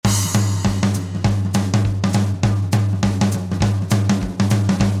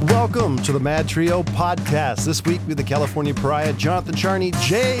Welcome to the MadTrio podcast. This week with the California Pariah, Jonathan Charney,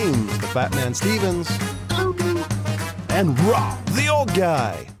 James, the Fat Man Stevens, and Rob, the old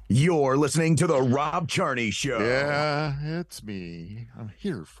guy. You're listening to the Rob Charney Show. Yeah, it's me. I'm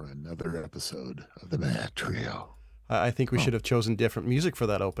here for another episode of the MadTrio. I think we should have chosen different music for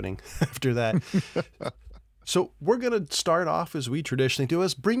that opening after that. So we're going to start off as we traditionally do,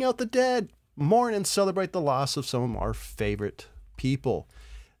 is bring out the dead, mourn and celebrate the loss of some of our favorite people.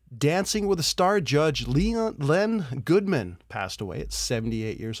 Dancing with the Star judge Len Goodman passed away at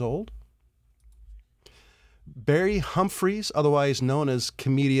 78 years old. Barry Humphries, otherwise known as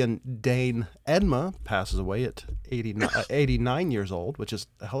comedian Dane Edma, passes away at 89 years old, which is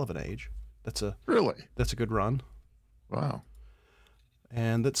a hell of an age. That's a good run. Wow.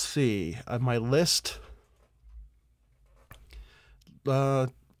 And let's see, my list.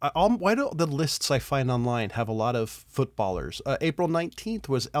 Why do the lists I find online have a lot of footballers? April 19th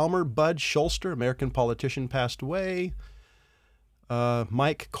was Elmer Bud Schuster, American politician, passed away.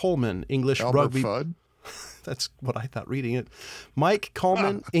 Mike Coleman, English Elmer rugby. Fudd? That's what I thought reading it. Mike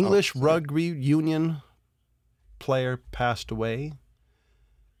Coleman, English rugby union player, passed away.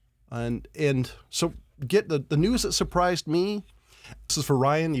 And so get the news that surprised me. This is for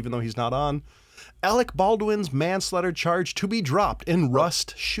Ryan, even though he's not on. Alec Baldwin's manslaughter charge to be dropped in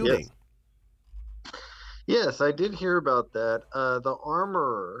Rust shooting. Yes, I did hear about that. The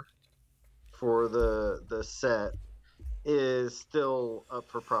armorer for the set is still up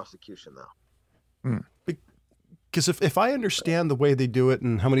for prosecution, though. Because if I understand the way they do it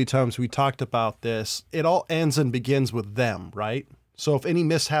and how many times we talked about this, it all ends and begins with them, right? So if any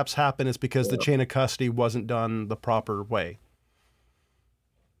mishaps happen, it's because the chain of custody wasn't done the proper way.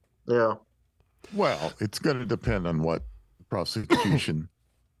 Yeah. Well, it's going to depend on what the prosecution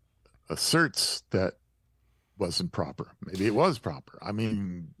asserts that wasn't proper. Maybe it was proper. I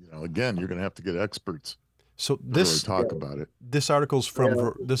mean, again, you're going to have to get experts. So to really talk about it. This article's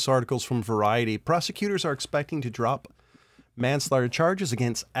from Variety. Prosecutors are expecting to drop manslaughter charges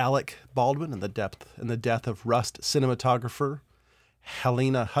against Alec Baldwin and the death of Rust cinematographer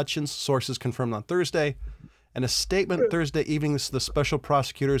Helena Hutchins. Sources confirmed on Thursday. In a statement Thursday evening, the special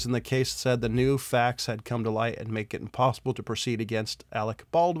prosecutors in the case said the new facts had come to light and make it impossible to proceed against Alec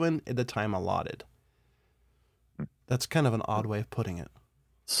Baldwin in the time allotted. That's kind of an odd way of putting it.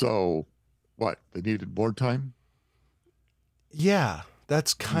 So, what? They needed more time? Yeah,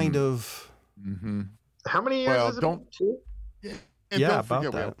 that's kind of... Mm-hmm. How many years is it? Don't About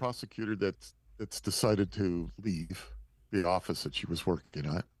forget, that. we have a prosecutor that's decided to leave the office that she was working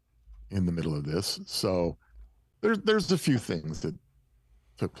at in the middle of this. So... There's a few things that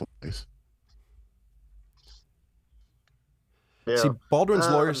took place. Yeah. See,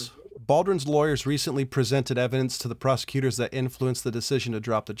 Baldwin's lawyers recently presented evidence to the prosecutors that influenced the decision to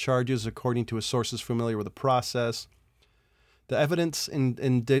drop the charges, according to sources familiar with the process. The evidence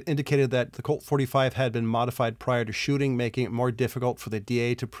indicated that the Colt 45 had been modified prior to shooting, making it more difficult for the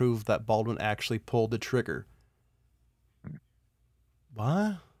DA to prove that Baldwin actually pulled the trigger.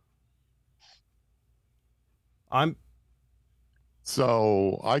 What?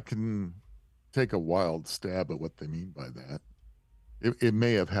 So I can take a wild stab at what they mean by that. It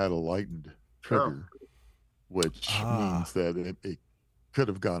may have had a lightened trigger, which means that it could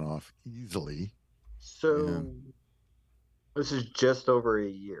have gone off easily. So this is just over a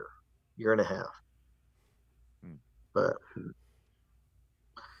year and a half. But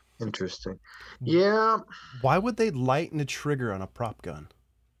interesting. Yeah. Why would they lighten the trigger on a prop gun?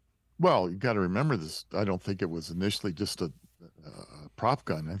 Well, you got to remember this. I don't think it was initially just a prop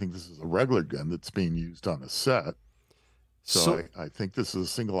gun. I think this is a regular gun that's being used on a set. So I think this is a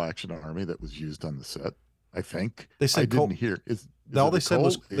single action army that was used on the set. I think they said I didn't hear. All they said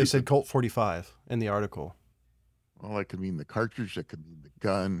was they said Colt 45 in the article. Well, that could mean the cartridge. That could mean the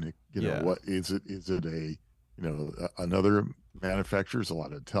gun. What is it? Is it a another manufacturers? A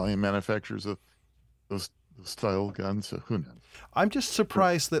lot of Italian manufacturers of those style guns. So who knows? I'm just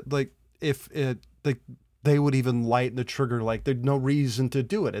surprised that they would even lighten the trigger. Like there's no reason to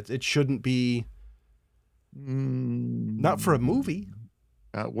do it. It shouldn't be. Not for a movie.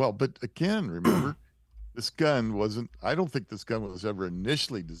 Well, but again, remember, this gun wasn't. I don't think this gun was ever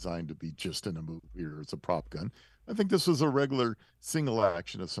initially designed to be just in a movie or as a prop gun. I think this was a regular single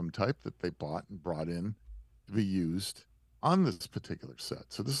action of some type that they bought and brought in to be used on this particular set.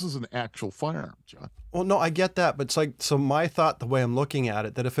 So this is an actual firearm, John. Well, no, I get that, but it's like, so my thought, the way I'm looking at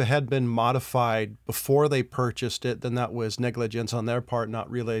it, that if it had been modified before they purchased it, then that was negligence on their part, not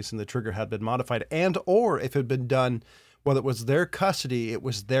realizing the trigger had been modified, and or if it had been done, whether it was their custody, it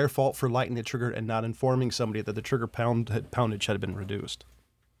was their fault for lightening the trigger and not informing somebody that the trigger poundage had been reduced.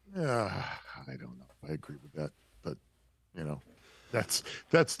 Yeah, I don't know. I agree with that, but you know, that's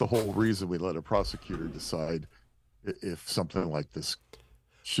the whole reason we let a prosecutor decide if something like this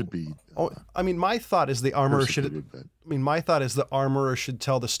should be Oh, I mean, my thought is the armorer should. persecuted. But My thought is the armorer should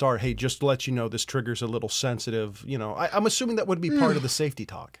tell the star, "Hey, just to let you know, this trigger's a little sensitive." You know, I'm assuming that would be part of the safety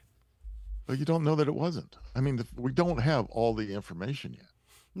talk. but you don't know that it wasn't. I mean, we don't have all the information yet.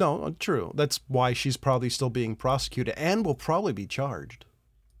 No, true. That's why she's probably still being prosecuted and will probably be charged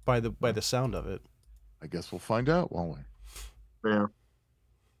by the sound of it. I guess we'll find out, won't we? Yeah.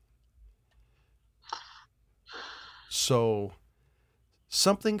 So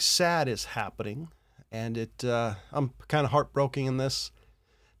something sad is happening, and I'm kind of heartbroken in this.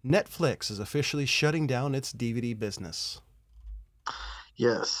 Netflix is officially shutting down its DVD business.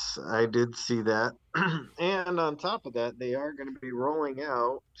 Yes, I did see that. And on top of that, they are going to be rolling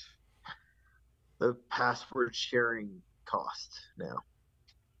out the password sharing cost now.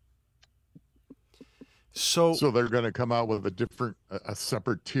 So they're going to come out with a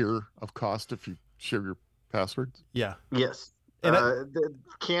separate tier of cost if you share your passwords. yeah, Yes. And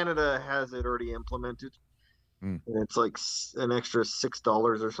Canada has it already implemented. Hmm. And it's like an extra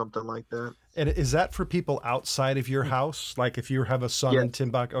 $6 or something like that. and is that for people outside of your house? Like if you have a son in Yes.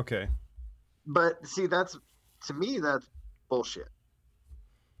 Timbuk? Okay. But see, to me, that's bullshit.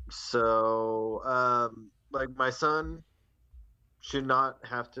 So, like my son should not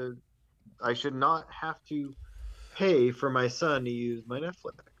have to, I should not have to pay for my son to use my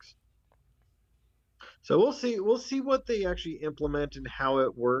Netflix. So we'll see what they actually implement and how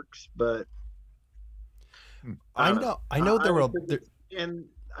it works, but I know there were and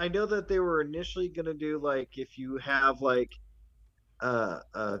I know that they were initially going to do like if you have like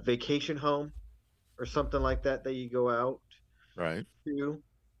a vacation home or something like that you go out Right. to,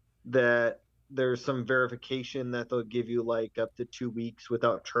 that there's some verification that they'll give you like up to 2 weeks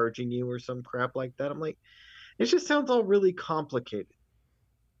without charging you or some crap like that. I'm like, it just sounds all really complicated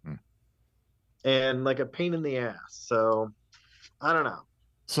and like a pain in the ass. So I don't know.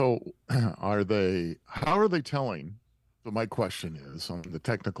 So how are they telling? So my question is on the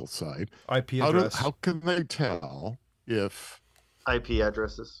technical side, IP address. how can they tell if IP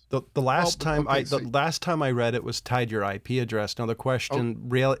addresses. The last time okay, the last time I read it was tied to your IP address. Now the question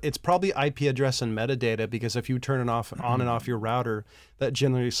it's probably IP address and metadata, because if you turn it off on and off your router, that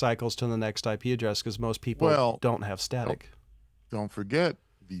generally cycles to the next IP address because most people don't have static. don't forget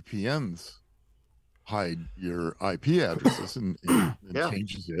VPNs hide your IP addresses and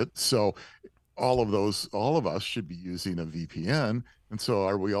changes it. So all of us should be using a VPN. And so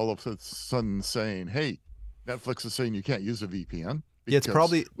are we all of a sudden saying, hey, Netflix is saying you can't use a VPN? Yeah, it's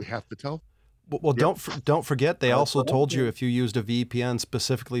probably we have to tell. Well, don't forget they also told you if you used a VPN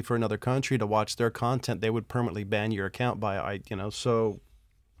specifically for another country to watch their content, they would permanently ban your account so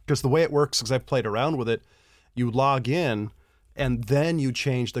because the way it works, because I've played around with it, you log in and then you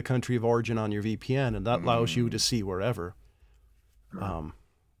change the country of origin on your VPN, and that allows you to see wherever.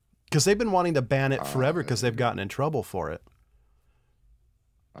 Because they've been wanting to ban it forever because they've gotten in trouble for it.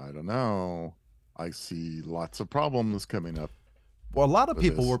 I don't know. I see lots of problems coming up. Well, a lot of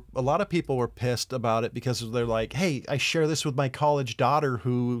people were pissed about it because they're like, "Hey, I share this with my college daughter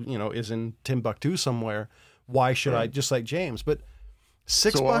who, is in Timbuktu somewhere. Why should I?" Just like James, but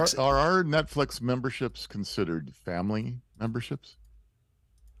 $6. Are our Netflix memberships considered family memberships?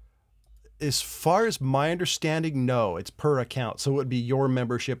 As far as my understanding, no. It's per account, so it would be your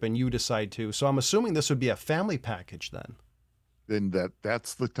membership and you decide to. So I'm assuming this would be a family package then. Then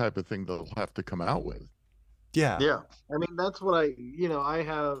that's the type of thing they'll have to come out with. Yeah. Yeah. I mean, that's what I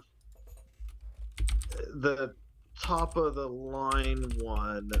have the top of the line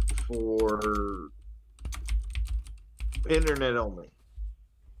one for internet only.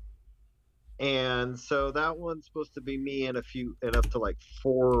 And so that one's supposed to be me and up to like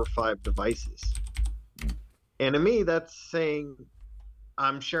 4 or 5 devices. And to me, that's saying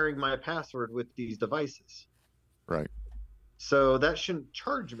I'm sharing my password with these devices. Right. So that shouldn't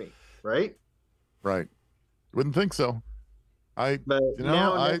charge me, right? Right. Wouldn't think so. But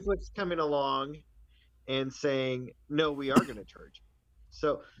now Netflix coming along and saying, no, we are going to charge you.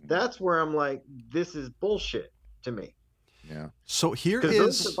 So that's where I'm like, this is bullshit to me. Yeah. So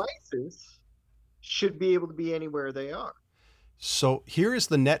those devices should be able to be anywhere they are. So here is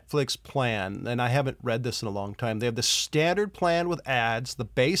the Netflix plan, and I haven't read this in a long time. They have the standard plan with ads, the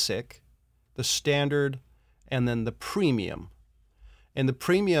basic, the standard, and then the premium. And the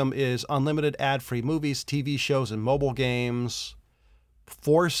premium is unlimited ad-free movies, TV shows, and mobile games.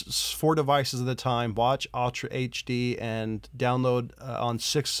 4 devices at a time. Watch Ultra HD and download on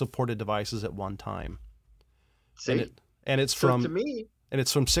 6 supported devices at one time. See? And it's so from to me, and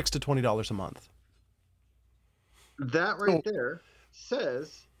it's from $6 to $20 a month. That right there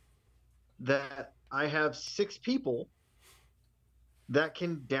says that I have 6 people that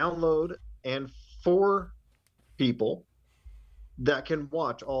can download and 4 people that can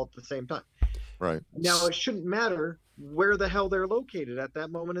watch all at the same time. Right. Now, it shouldn't matter where the hell they're located at that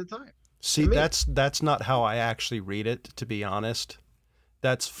moment in time. See, that's not how I actually read it, to be honest.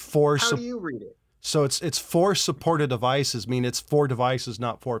 That's for How do you read it? So it's 4 supported devices, mean it's 4 devices,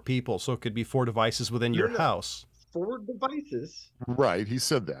 not 4 people. So it could be 4 devices within your house. 4 devices. Right. He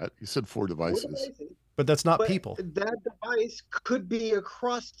said that. He said 4 4 devices. devices. But that's not But people. that device could be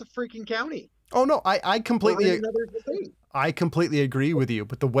across the freaking county. Oh no, I completely Or in another state. I completely agree with you.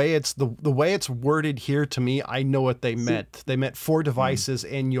 But the way it's worded here to me, I know what they meant. They meant 4 devices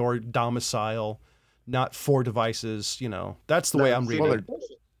in your domicile, not 4 devices. You know, that's the way I'm reading it.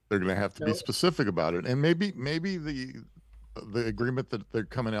 They're going to have to be specific about it, and maybe the agreement that they're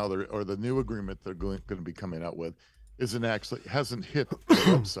coming out, or the new agreement they're going to be coming out with, hasn't hit the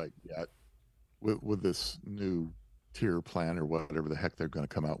website yet with this new tier plan or whatever the heck they're going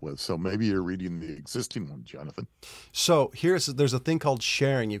to come out with. So maybe you're reading the existing one, Jonathan. So there's a thing called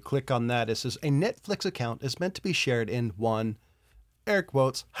sharing. You click on that. It says a Netflix account is meant to be shared in one, air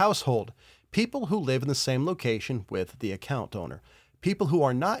quotes, household. People who live in the same location with the account owner. People who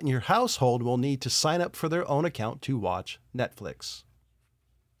are not in your household will need to sign up for their own account to watch Netflix.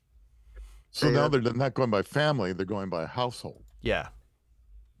 So now they're not going by family, they're going by household. Yeah.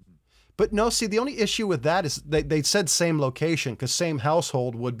 But no, see, the only issue with that is they said same location, because same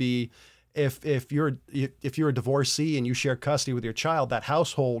household would be if you're a divorcee and you share custody with your child, that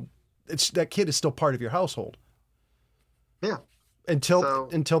household, that kid is still part of your household. Yeah.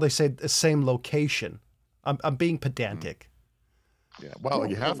 Until they say the same location. I'm being pedantic. Yeah, well,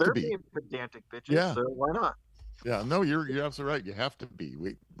 you have to be. They're being pedantic bitches, Yeah. so why not? Yeah, no, you're absolutely right. You have to be.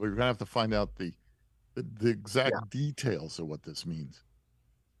 We're gonna have to find out the exact details of what this means.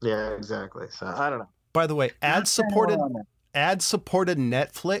 Yeah, exactly. So I don't know. By the way, ad-supported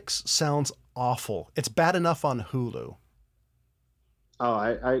Netflix sounds awful. It's bad enough on Hulu. Oh,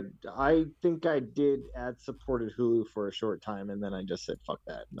 I think I did ad-supported Hulu for a short time, and then I just said fuck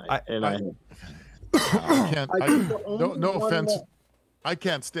that. No offense. I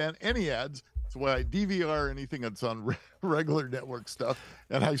can't stand any ads. That's why I DVR anything that's on regular network stuff,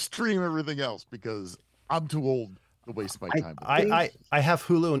 and I stream everything else because I'm too old to waste my time. I have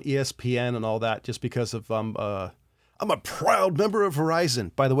Hulu and ESPN and all that just because of I'm a proud member of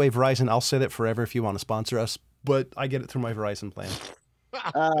Verizon. By the way, Verizon, I'll say that forever if you want to sponsor us, but I get it through my Verizon plan.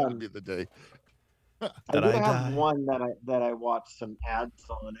 That'd be the day. I have one that I watch some ads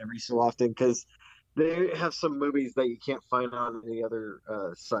on every so often because they have some movies that you can't find on any other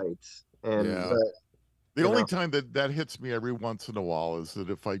sites. And the only time that hits me every once in a while is that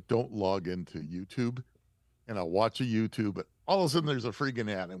if I don't log into YouTube and I'll watch a YouTube, but all of a sudden there's a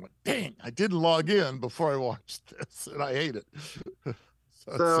freaking ad. I went, dang, I didn't log in before I watched this, and I hate it.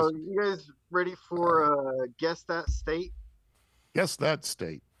 So you guys ready for Guess That State? Guess That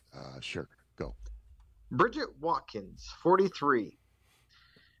State. Sure, go. Bridget Watkins, 43,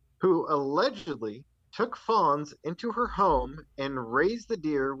 who allegedly took fawns into her home and raised the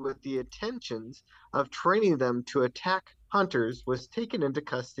deer with the intentions of training them to attack hunters, was taken into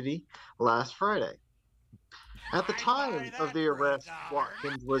custody last Friday. At the time of the arrest,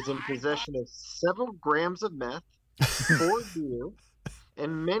 Watkins was in possession of several grams of meth, 4 deer,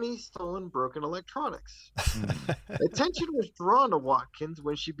 and many stolen broken electronics. Attention was drawn to Watkins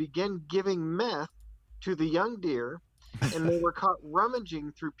when she began giving meth to the young deer, and they were caught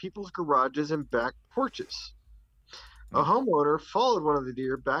rummaging through people's garages and back porches. A homeowner followed one of the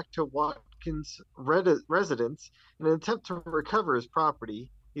deer back to Watkins' residence in an attempt to recover his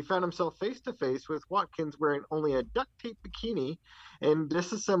property. He found himself face to face with Watkins wearing only a duct tape bikini and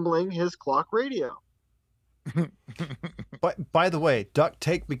disassembling his clock radio. But by the way, duct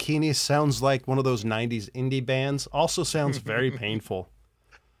tape bikini sounds like one of those 90s indie bands. Also sounds very painful.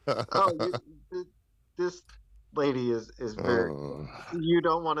 This lady is very. You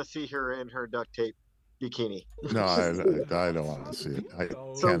don't want to see her in her duct tape bikini. No, I don't want to see it. I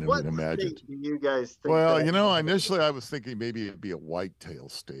can't even imagine. Do you guys think? Well, initially I was thinking maybe it'd be a whitetail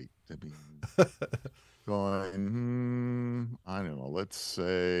state. I mean, going, I don't know. Let's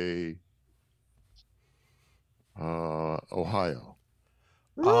say Ohio.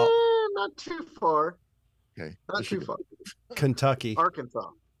 Not too far. Okay, not too far. Kentucky, Arkansas.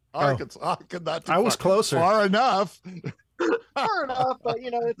 I was closer. Far enough. Far enough, but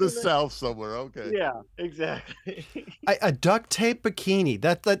it's the South somewhere. Okay. Yeah, exactly. A duct tape bikini.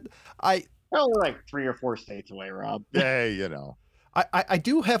 Only like 3 or 4 states away, Rob. Hey, I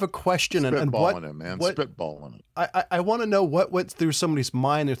do have a question, and what Spitballing it, man. what Spitballing it. I want to know what went through somebody's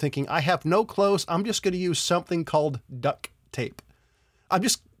mind. They're thinking, I have no clothes. I'm just going to use something called duct tape.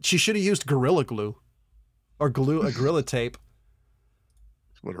 She should have used Gorilla Glue or Gorilla Tape.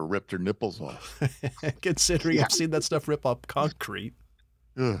 Would have ripped her nipples off. Considering I've seen that stuff rip up concrete.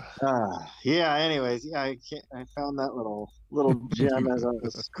 Ugh. Yeah. Anyways, yeah, I found that little gem as I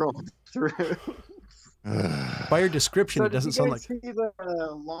was scrolling through. By your description, So it doesn't sound like. see the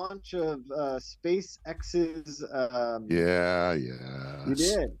launch of SpaceX's. Yeah. You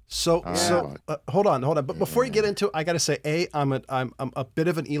did. So hold on. But before you get into it, I got to say, I'm a bit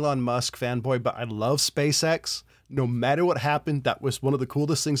of an Elon Musk fanboy, but I love SpaceX. No matter what happened, that was one of the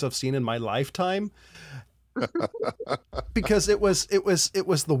coolest things I've seen in my lifetime. Because it was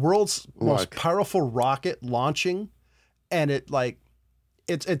the world's most powerful rocket launching, and it's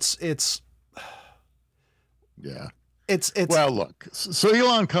yeah. It's well, look. So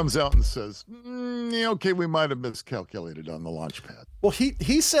Elon comes out and says, okay, we might have miscalculated on the launch pad. Well,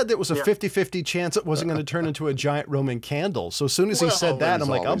 he said there was a 50-50 chance it wasn't going to turn into a giant Roman candle. So as soon as he said that, I'm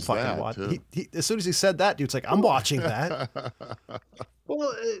like, I'm fucking watching. As soon as he said that, dude's like, I'm watching that.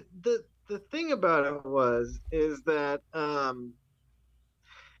 Well, the thing about it is that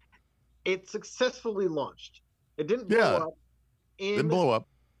it successfully launched. It didn't blow up. Didn't blow up.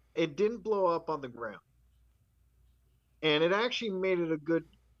 It didn't blow up on the ground, and it actually made it a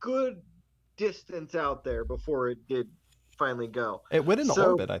good distance out there before it did finally go. It went into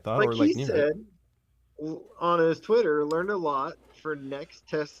orbit, I thought, or like he said on his Twitter, learned a lot for next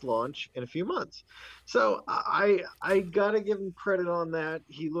test launch in a few months. So I gotta give him credit on that.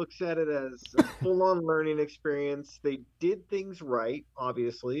 He looks at it as a full-on learning experience. They did things right.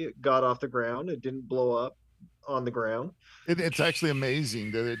 Obviously, it got off the ground. It didn't blow up on the ground. It's actually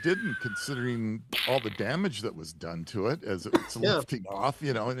amazing that it didn't, considering all the damage that was done to it as it's lifting off.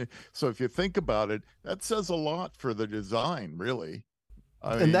 And so if you think about it, that says a lot for the design, really.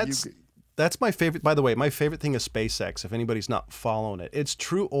 That's my favorite. By the way, my favorite thing is SpaceX. If anybody's not following it, it's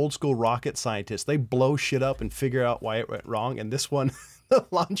true old school rocket scientists. They blow shit up and figure out why it went wrong. And this one, the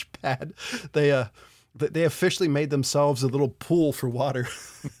launch pad, they officially made themselves a little pool for water.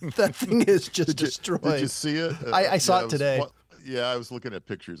 That thing is just destroyed. Did you see it? I saw it today. I was looking at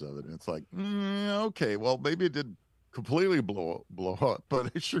pictures of it, and it's like, okay, well, maybe it did completely blow up,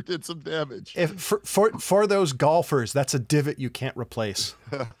 but it sure did some damage. If for those golfers, that's a divot you can't replace.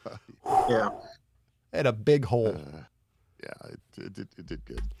 Yeah, it had a big hole. It did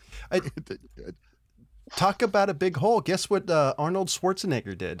good. It did good. Talk about a big hole. Guess what Arnold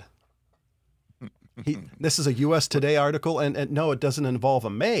Schwarzenegger did? This is a U.S. Today article, and no, it doesn't involve a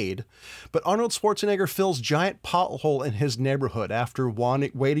maid, but Arnold Schwarzenegger fills giant pothole in his neighborhood after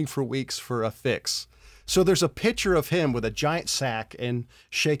waiting for weeks for a fix. So there's a picture of him with a giant sack and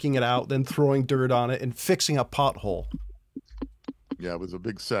shaking it out, then throwing dirt on it and fixing a pothole. Yeah, it was a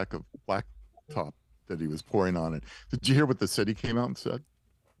big sack of blacktop that he was pouring on it. Did you hear what the city came out and said?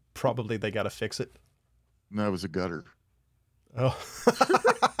 Probably they got to fix it. No, it was a gutter. Oh.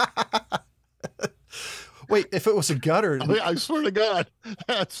 Wait, if it was a gutter... I swear to God,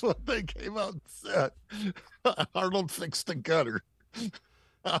 that's what they came out and said. Arnold fixed the gutter.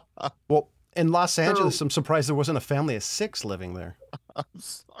 Well, in Los Angeles, I'm surprised there wasn't a family of 6 living there. I'm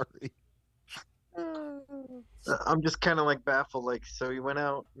sorry. I'm just kind of like baffled. Like, so he went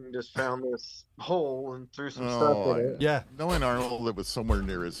out and just found this hole and threw some stuff in it. Yeah. Knowing Arnold, it was somewhere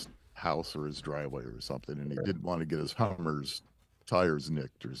near his house or his driveway or something, and he didn't want to get his Hummer's tires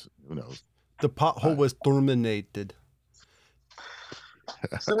nicked, or who knows. The pothole was terminated.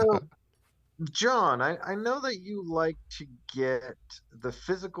 So, John, I know that you like to get the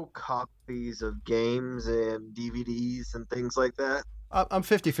physical copies of games and DVDs and things like that. I'm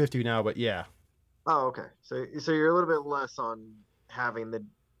 50-50 now, but yeah. Oh, okay. So you're a little bit less on having the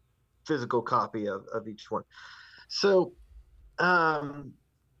physical copy of each one. So,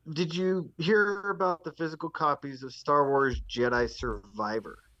 did you hear about the physical copies of Star Wars Jedi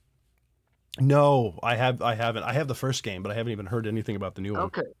Survivor? No, I haven't. I have the first game, but I haven't even heard anything about the new one.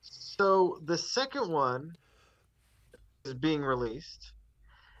 Okay. So the second one is being released,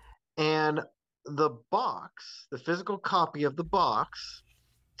 and the box, the physical copy of the box,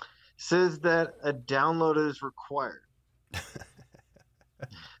 says that a download is required.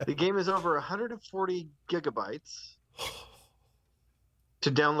 The game is over 140 gigabytes to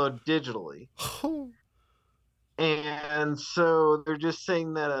download digitally. And so they're just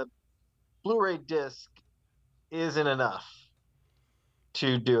saying that a Blu-ray disc isn't enough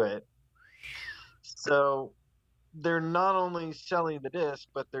to do it. So they're not only selling the disc,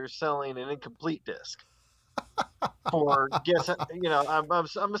 but they're selling an incomplete disc. for guess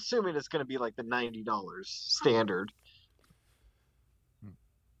I'm assuming it's going to be like the $90 standard.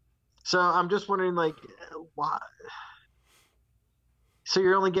 So I'm just wondering, like, why? So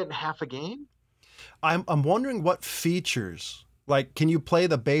you're only getting half a game? I'm wondering what features. Like, can you play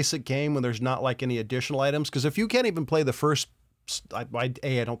the basic game when there's not like any additional items? Because if you can't even play the first, I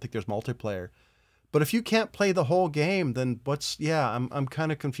don't think there's multiplayer. But if you can't play the whole game, then I'm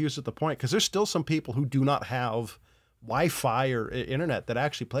kind of confused at the point, because there's still some people who do not have Wi-Fi or internet that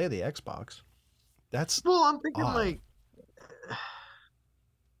actually play the Xbox. That's Well, I'm thinking odd. like,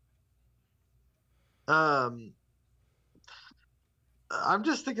 I'm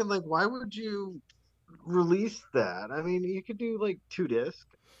just thinking like, why would you release that? I mean, you could do like 2 disc.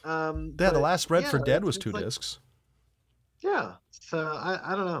 The but last Red for Dead was it's 2 like, discs. yeah. So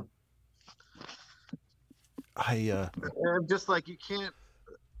I don't know. I'm just like, you can't.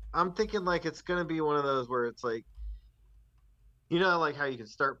 I'm thinking like it's gonna be one of those where it's like, like how you can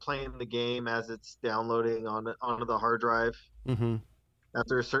start playing the game as it's downloading onto the hard drive. Mm-hmm.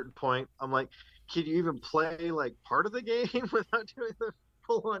 After a certain point, I'm like, can you even play like part of the game without doing the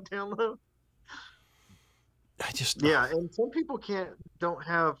full-on download? Yeah, and some people don't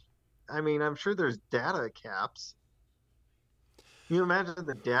have. I mean, I'm sure there's data caps. Can you imagine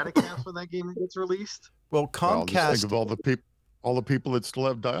the data caps when that game gets released? Well, Comcast. Just think of all the people that still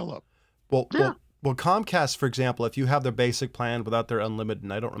have dial-up. Well, Comcast, for example, if you have their basic plan without their unlimited,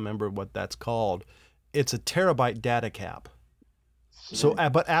 and I don't remember what that's called, it's a terabyte data cap. So,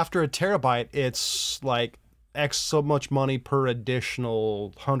 but after a terabyte, it's like X so much money per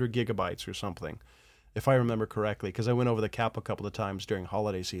additional 100 gigabytes or something, if I remember correctly, because I went over the cap a couple of times during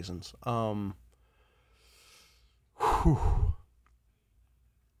holiday seasons. Oh,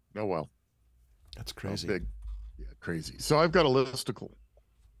 well. That's crazy. Big. Yeah, crazy. So I've got a listicle.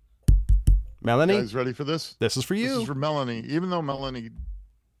 Melanie? You guys ready for this? This is for you. This is for Melanie, even though Melanie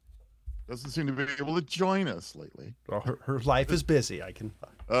doesn't seem to be able to join us lately. Well, her life is busy.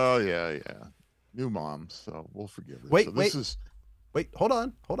 Oh, yeah. New mom, so we'll forgive her. Wait, hold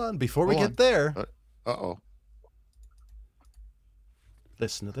on. Before we get there. Uh-oh.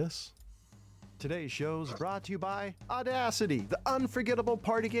 Listen to this. Today's show is brought to you by Audacity, the unforgettable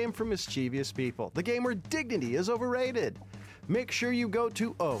party game for mischievous people. The game where dignity is overrated. Make sure you go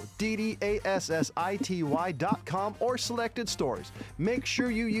to oddassity.com or selected stores. Make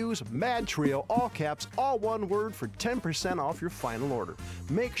sure you use MadTrio, all caps, all one word, for 10% off your final order.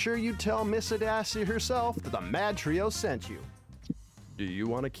 Make sure you tell Miss Audacity herself that the MadTrio sent you. Do you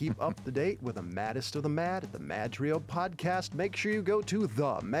want to keep up to date with the maddest of the mad at the MadTrio podcast? Make sure you go to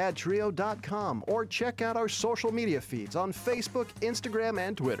themadtrio.com or check out our social media feeds on Facebook, Instagram,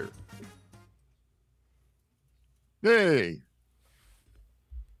 and Twitter. Hey!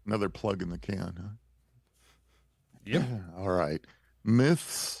 Another plug in the can, huh? Yep. All right.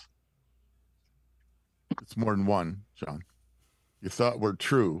 Myths. It's more than one, John. You thought were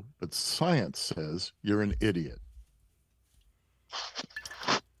true, but science says you're an idiot.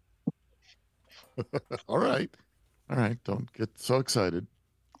 All right. Don't get so excited.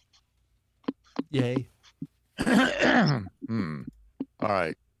 Yay. All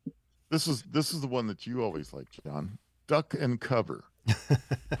right. This is the one that you always like, John. Duck and cover.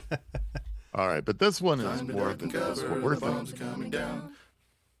 All right, but this one is more than just what we're thinking.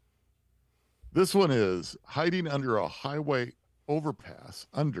 This one is hiding under a highway overpass.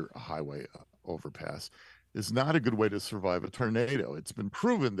 Is not a good way to survive a tornado. It's been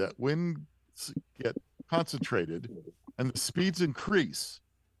proven that winds get concentrated and the speeds increase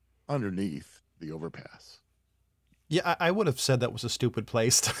underneath the overpass. Yeah, I would have said that was a stupid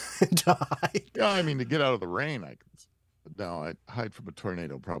place to hide. Yeah, I mean, to get out of the rain, but no, I hide from a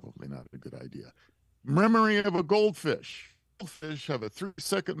tornado, probably not a good idea. Memory of a goldfish. Goldfish have a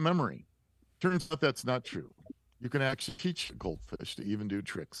 3-second memory. Turns out that's not true. You can actually teach a goldfish to even do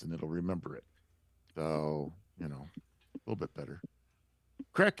tricks and it'll remember it. So, a little bit better.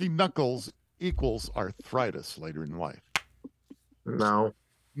 Cracking knuckles equals arthritis later in life. No,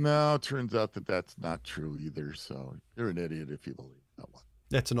 it turns out that that's not true either. So you're an idiot if you believe that one.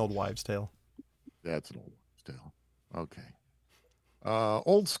 That's an old wives' tale. That's an old wives' tale. Okay.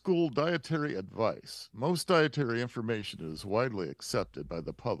 Old school dietary advice. Most dietary information is widely accepted by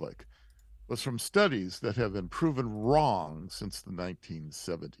the public, was from studies that have been proven wrong since the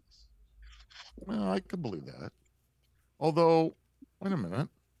 1970s. Well, I can believe that. Although, wait a minute.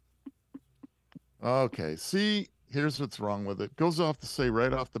 Okay, see, here's what's wrong with it. Goes off to say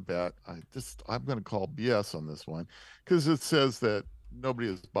right off the bat, I'm going to call BS on this one, because it says that nobody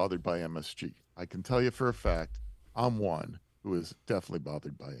is bothered by MSG. I can tell you for a fact, I'm one who is definitely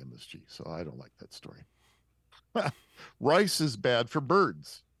bothered by MSG, so I don't like that story. Rice is bad for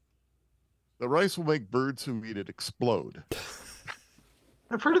birds. The rice will make birds who eat it explode.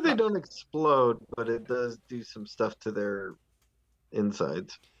 I've heard they don't explode, but it does do some stuff to their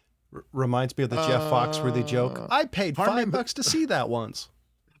insides. Reminds me of the Jeff Foxworthy joke. I paid $5 to see that once.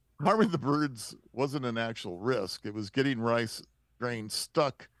 Harming the birds wasn't an actual risk. It was getting rice grain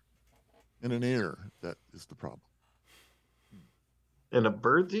stuck in an ear that is the problem. In a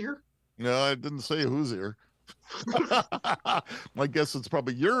bird's ear? No, I didn't say whose ear. My guess it's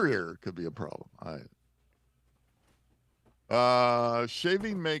probably your ear could be a problem.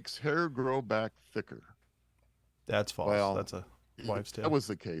 Shaving makes hair grow back thicker. That's false. Well, that's a wives' tale. That was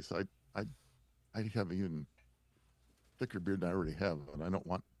the case. I have even thicker beard than I already have, and I don't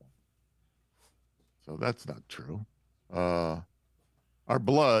want one. So that's not true. Our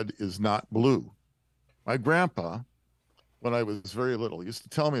blood is not blue. My grandpa, when I was very little, used to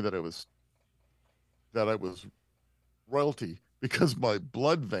tell me that I was royalty because my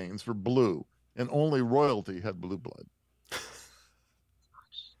blood veins were blue, and only royalty had blue blood.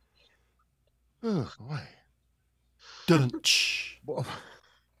 Oh boy. Well,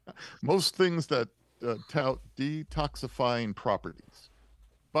 most things that tout detoxifying properties.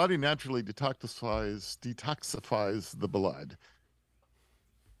 Body naturally detoxifies the blood.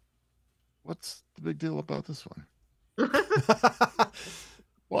 What's the big deal about this one?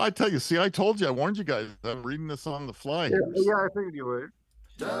 Well, I tell you, see, I told you, I warned you guys. I'm reading this on the fly. Yeah, I figured you would.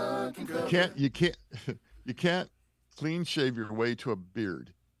 You can't clean shave your way to a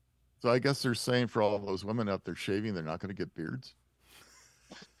beard. So I guess they're saying for all those women out there shaving, they're not going to get beards.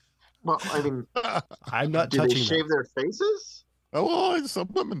 Well, I mean, I'm not do touching they shave their faces? Oh, well, some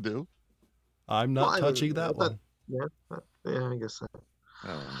women do. I'm not touching that one. Yeah, I guess so.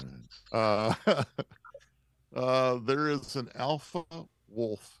 There is an alpha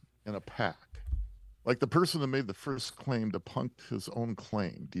wolf in a pack. Like the person that made the first claim debunked his own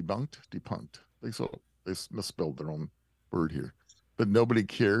claim. Debunked. They misspelled their own word here. But nobody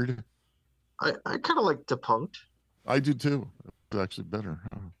cared. I kind of like debunked. I do too. It's actually better.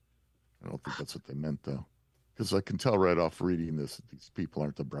 I don't think that's what they meant though. Because I can tell right off reading this that these people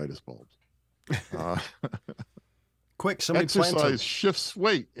aren't the brightest bulbs. Quick, somebody exercise shifts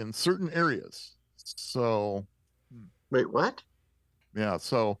weight in certain areas. So, wait, what? Yeah,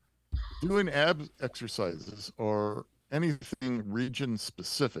 so doing ab exercises or anything region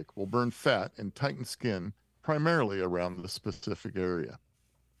specific will burn fat and tighten skin primarily around the specific area.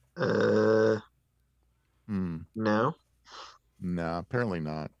 No. Nah, apparently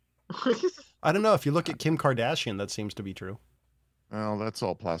not. I don't know. If you look at Kim Kardashian, that seems to be true. Well, that's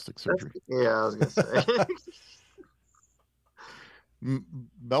all plastic surgery. Yeah, I was going to say.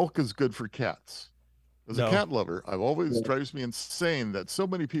 Milk is good for cats. As a cat lover, I've always drives me insane that so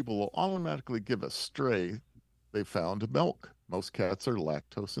many people will automatically give a stray they found milk. Most cats are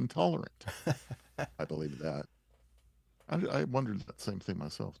lactose intolerant. I believe that. I wondered that same thing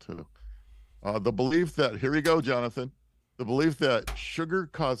myself too. The belief that, here we go, Jonathan, the belief that sugar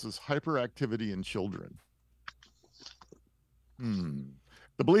causes hyperactivity in children.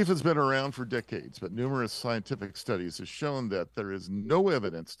 The belief has been around for decades, but numerous scientific studies have shown that there is no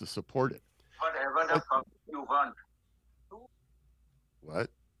evidence to support it. Whatever the fuck you want. What?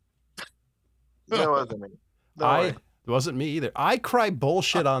 That wasn't me. It wasn't me either. I cry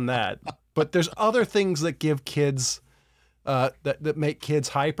bullshit on that. But there's other things that give kids, that make kids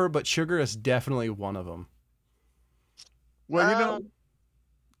hyper, but sugar is definitely one of them. Well,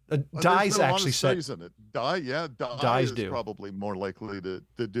 dyes actually said it. Dyes is probably more likely to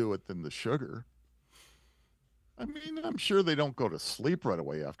do it than the sugar. I mean, I'm sure they don't go to sleep right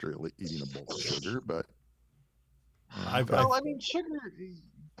away after eating a bowl of sugar, but I mean, sugar.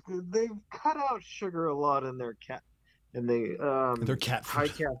 They've cut out sugar a lot in their their cat high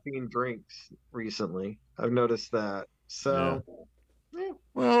caffeine drinks recently. I've noticed that. So, yeah.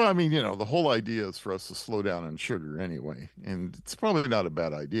 Well, I mean, the whole idea is for us to slow down on sugar anyway, and it's probably not a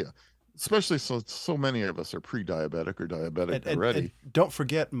bad idea, especially so many of us are pre-diabetic or diabetic already. And don't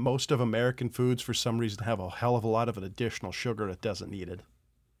forget, most of American foods, for some reason, have a hell of a lot of an additional sugar that doesn't need it.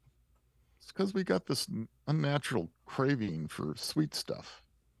 It's because we got this unnatural craving for sweet stuff.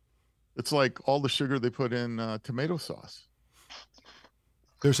 It's like all the sugar they put in tomato sauce.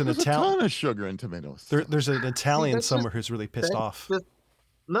 There's a ton of sugar in tomato sauce. There's an Italian somewhere who's really pissed off.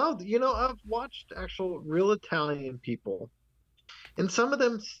 No, I've watched actual real Italian people, and some of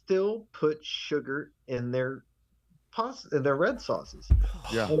them still put sugar in their red sauces.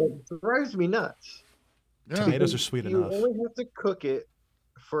 Yeah, and it drives me nuts. Yeah. Tomatoes are sweet enough. You only have to cook it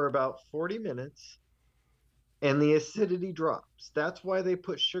for about 40 minutes, and the acidity drops. That's why they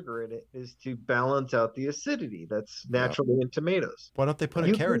put sugar in it, is to balance out the acidity that's naturally in tomatoes. Why don't they put a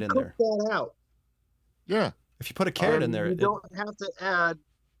You carrot can in cook there? that out, Yeah. If you put a carrot in and there, you don't have to add,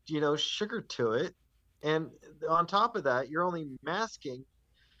 sugar to it. And on top of that, you're only masking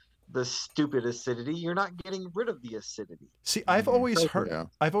the stupid acidity. You're not getting rid of the acidity. see, I've always heard, Yeah.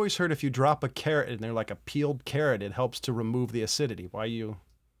 I've always heard if you drop a carrot in there, like a peeled carrot, it helps to remove the acidity. Why you?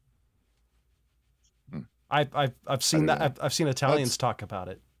 Hmm. I've seen don't that. know. I've seen Italians talk about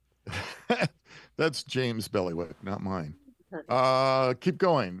it. That's James Bellywick, not mine. Keep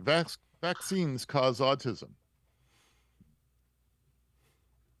going. Vaccines cause autism.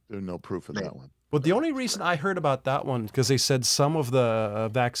 There's no proof of that one. But the only reason I heard about that one because they said some of the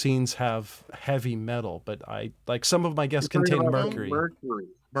vaccines have heavy metal, but some of them I guess contain mercury.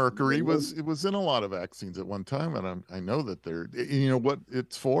 Mercury was in a lot of vaccines at one time, and I know that you know what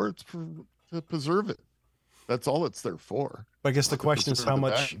it's for? It's to preserve it. That's all it's there for. But I guess the question is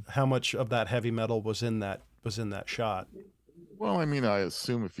preserve how much of that heavy metal was in that shot. Well, I mean, I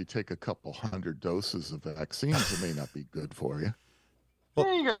assume if you take a couple hundred doses of vaccines, it may not be good for you. Well,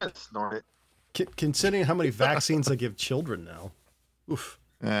 yeah, you gotta snort it. Considering how many vaccines they give children now. Oof.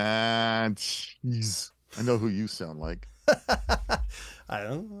 Jeez. I know who you sound like. I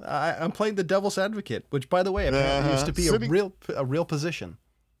don't know. I'm playing the devil's advocate, which, by the way, apparently used to be a real position.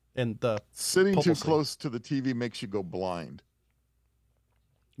 And the sitting too publicly. close to the TV makes you go blind.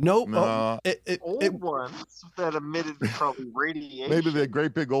 No, Old ones that emitted probably radiation. Maybe the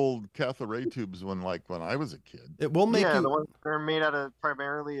great big old cathode ray tubes when I was a kid. It will make you. The ones that are made out of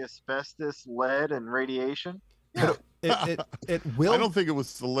primarily asbestos, lead, and radiation. Yeah. It will. I don't think it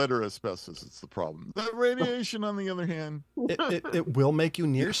was the lead or asbestos. It's the problem. The radiation, on the other hand, it will make you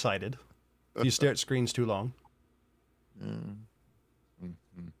nearsighted if you stare at screens too long. Yeah.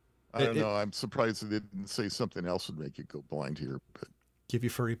 Mm-hmm. I don't know. I'm surprised they didn't say something else would make you go blind here, but. Give you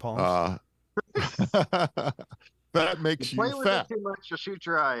furry palms. That makes you fat. Too much, you'll shoot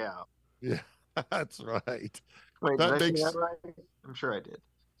your eye out. Yeah, that's right. Wait, did I say that right? I'm sure I did.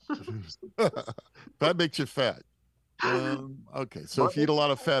 That makes you fat. Okay, so if you eat a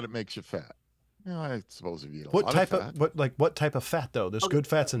lot of fat, it makes you fat. Yeah, I suppose if you eat a lot of fat. What type of fat though? There's good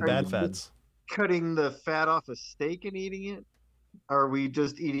fats and bad fats. Cutting the fat off a steak and eating it? Are we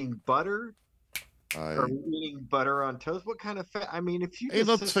just eating butter? Are we eating butter on toast? What kind of fat? I mean, if you just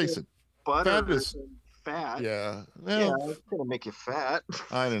let's face it, butter is fat. Yeah, it's gonna make you fat.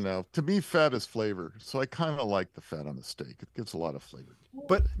 I don't know. To me, fat is flavor, so I kind of like the fat on the steak. It gives a lot of flavor.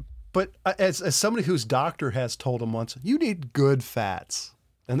 But as somebody whose doctor has told him once, you need good fats,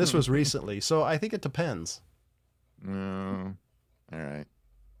 and this was recently, so I think it depends. All right.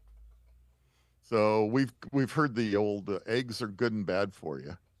 So we've heard the old eggs are good and bad for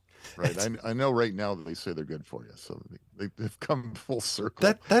you. Right. I know right now that they say they're good for you. So they've come full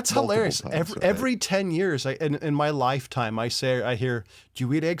circle. That's hilarious. Times, every 10 years in my lifetime, I hear, do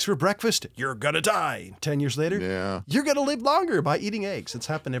you eat eggs for breakfast? You're going to die. 10 years later, you're going to live longer by eating eggs. It's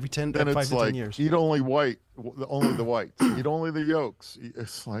happened every 5 to 10 years. Eat only only the whites. Eat only the yolks.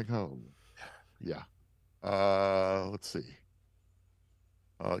 It's like, oh, yeah. Let's see.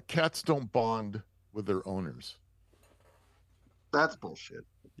 Cats don't bond with their owners. That's bullshit.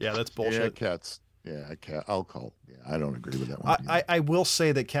 Yeah, that's bullshit. Yeah, cats. Yeah, I'll call. Yeah, I don't agree with that one. I will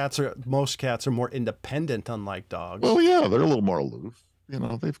say that most cats are more independent, unlike dogs. Well, yeah, they're a little more aloof. You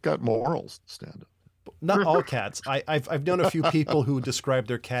know, they've got morals to stand up. Not all cats. I've known a few people who describe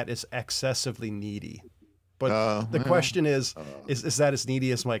their cat as excessively needy. But the question is that as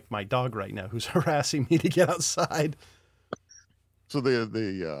needy as my dog right now, who's harassing me to get outside? So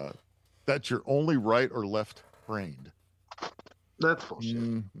that's your only right or left brained. That's bullshit.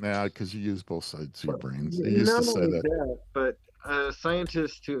 Nah, because you use both sides of your brains. They used to say that. But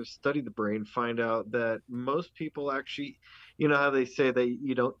scientists who have studied the brain find out that most people actually, you know how they say that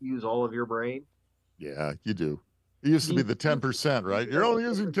you don't use all of your brain? Yeah, you do. It used to be the 10%, right? You're only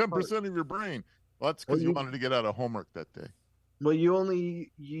using 10% of your brain. Well, that's because you wanted to get out of homework that day. Well, you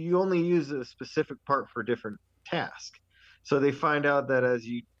only use a specific part for a different task. So they find out that as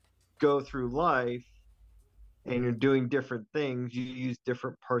you go through life, and you're doing different things, you use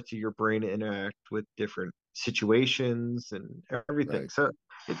different parts of your brain to interact with different situations and everything. Right.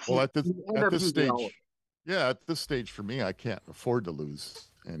 So at this stage for me, I can't afford to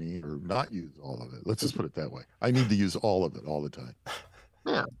lose any or not use all of it. Let's just put it that way. I need to use all of it all the time.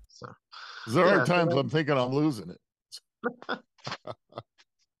 Yeah. So there are times I'm thinking I'm losing it.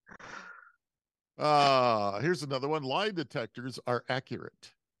 Here's another one. Lie detectors are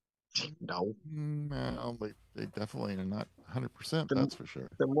accurate. No. Well, they definitely are not 100%. That's for sure.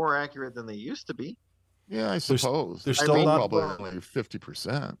 They're more accurate than they used to be. Yeah, I suppose. there's They're still not- probably only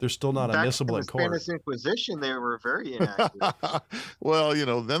 50%. They're still not Back in admissible the in court. Spanish Inquisition, they were very inaccurate. Well,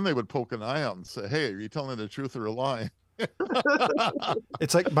 then they would poke an eye out and say, "Hey, are you telling the truth or a lie?"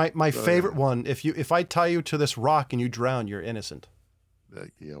 It's like my So, favorite yeah. one. If I tie you to this rock and you drown, you're innocent.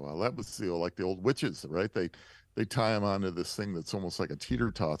 Yeah, well, that was like the old witches, right? They tie them onto this thing that's almost like a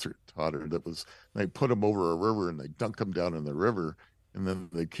totter that was. They put them over a river and they dunk them down in the river, and then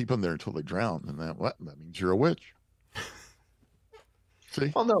they keep them there until they drown. And that means you're a witch.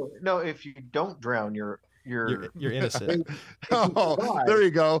 See? Well, no. If you don't drown, you're Innocent. Oh, there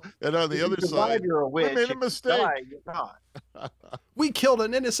you go. And on the if other you survive, side, you're a witch. we made a If you mistake. die, you're not. We killed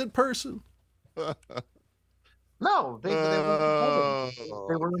an innocent person. No, they went to heaven.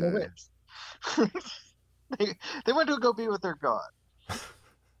 They weren't a okay. witch. they went to go be with their god.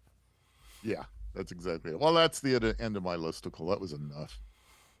 Yeah, that's exactly it. Well, that's the end of my listicle. That was enough.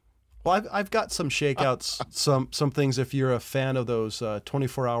 Well, I've got some shakeouts, some things. If you're a fan of those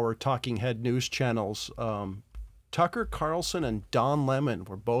 24-hour talking head news channels, Tucker Carlson and Don Lemon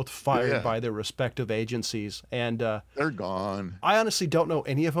were both fired by their respective agencies, and They're gone. I honestly don't know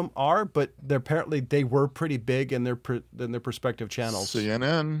any of them are, but they were pretty big in their respective channels.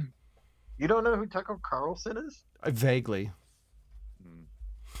 CNN. You don't know who Tucker Carlson is? Vaguely.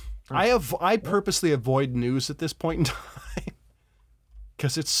 I purposely avoid news at this point in time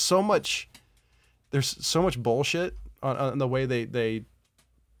because it's so much. There's so much bullshit on the way they.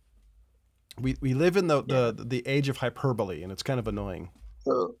 We live in the age of hyperbole, and it's kind of annoying.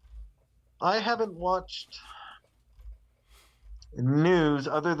 So, I haven't watched news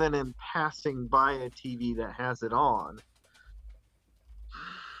other than in passing by a TV that has it on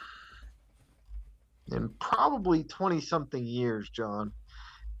in probably 20-something years, John.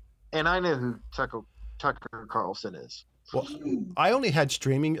 And I know who Tucker Carlson is. Well, I only had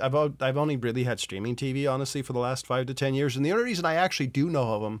streaming. I've only really had streaming TV, honestly, for the last 5 to 10 years. And the only reason I actually do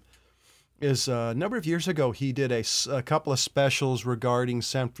know of him is a number of years ago, he did a couple of specials regarding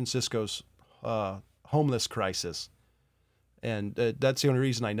San Francisco's homeless crisis. And that's the only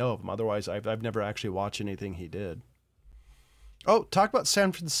reason I know of him. Otherwise, I've never actually watched anything he did. Oh, talk about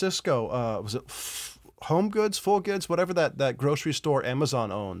San Francisco. Was it Home Goods, Full Goods, whatever that grocery store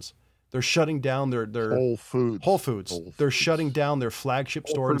Amazon owns? They're shutting down their Whole Foods. Whole Foods. They're shutting down their flagship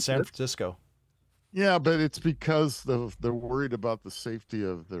store in San Francisco. Yeah, but it's because they're worried about the safety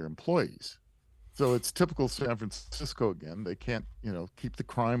of their employees. So it's typical San Francisco again. They can't, keep the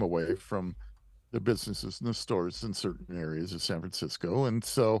crime away from the businesses and the stores in certain areas of San Francisco. And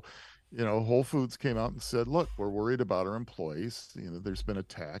so, Whole Foods came out and said, look, we're worried about our employees. There's been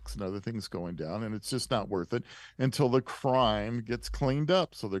attacks and other things going down, and it's just not worth it until the crime gets cleaned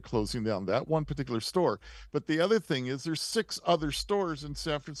up. So they're closing down that one particular store. But the other thing is there's 6 other stores in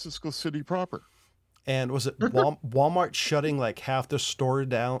San Francisco City proper. And was it Walmart shutting like half their stores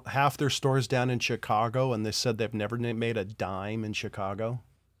down in Chicago, and they said they've never made a dime in Chicago?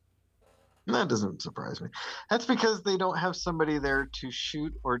 That doesn't surprise me. That's because they don't have somebody there to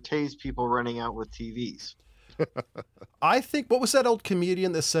shoot or tase people running out with TVs. I think, what was that old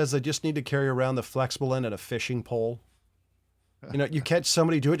comedian that says they just need to carry around the flexible end and a fishing pole? You catch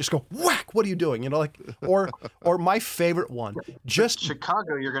somebody do it, just go whack. What are you doing? Or my favorite one, just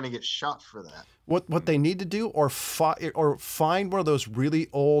Chicago, you're going to get shot for that. What they need to do, or find one of those really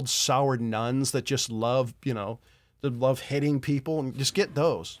old sour nuns that just love, that love hitting people, and just get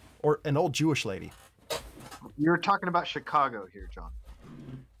those, or an old Jewish lady. You're talking about Chicago here, John.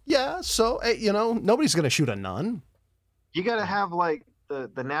 Yeah, so nobody's going to shoot a nun. You got to have like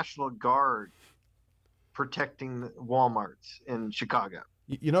the National Guard protecting Walmarts in Chicago.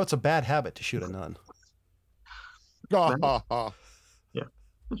 It's a bad habit to shoot a nun.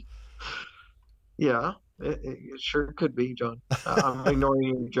 Yeah, it sure could be, John. I'm ignoring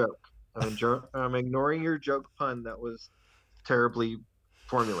your joke. I'm ignoring your joke pun that was terribly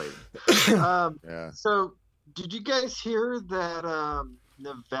formulated. Yeah. So, did you guys hear that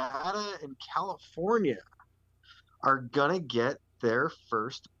Nevada and California are gonna get their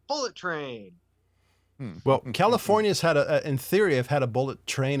first bullet train? Well, California's in theory, have had a bullet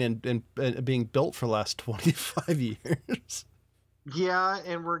train and being built for the last 25 years. Yeah,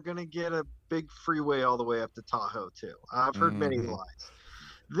 and we're gonna get a big freeway all the way up to Tahoe too. I've heard many lies.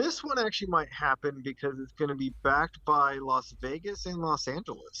 This one actually might happen because it's going to be backed by Las Vegas and Los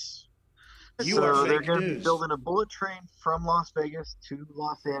Angeles. So they're going to be building a bullet train from Las Vegas to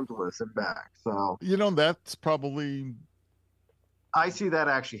Los Angeles and back. So that's probably. I see that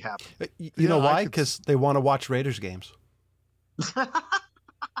actually happen. You know why? Because they want to watch Raiders games. Well,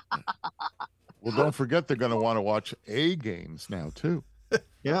 don't forget they're going to want to watch A games now too.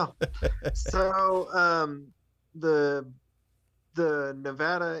 Yeah. So the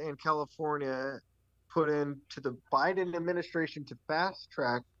Nevada and California put into the Biden administration to fast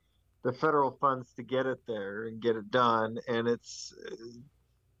track the federal funds to get it there and get it done, and it's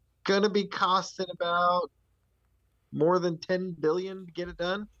going to be costing about more than 10 billion to get it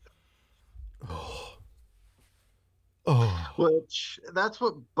done. Oh. Oh. Which that's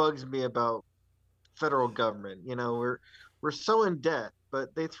what bugs me about federal government. You know, we're so in debt,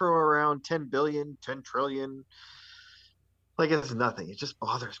 but they throw around 10 billion, 10 trillion like it's nothing. It just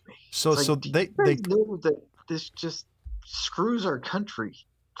bothers me. So It's like, so do they you guys know that this just screws our country?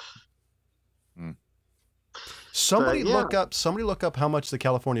 somebody But yeah, look up how much the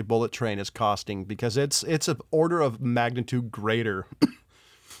California bullet train is costing, because it's an order of magnitude greater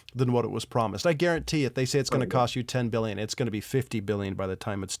than what it was promised. I guarantee if they say it's going to cost you 10 billion, it's going to be 50 billion by the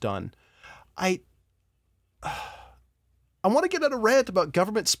time it's done. I want to get on a rant about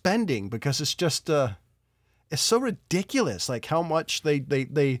government spending, because it's just it's so ridiculous. Like how much they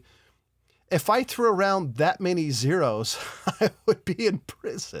if I threw around that many zeros, I would be in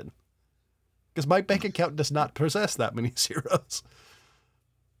prison, because my bank account does not possess that many zeros.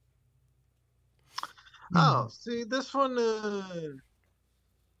 oh, see this one,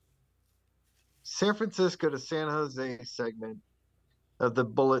 San Francisco to San Jose segment of the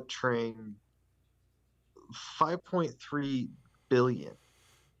bullet train, 5.3 billion.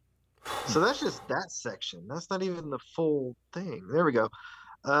 So that's just that section. That's not even the full thing. There we go.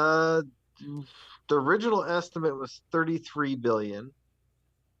 Uh, the original estimate was 33 billion.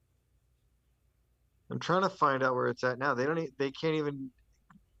 I'm trying to find out where it's at now. They can't even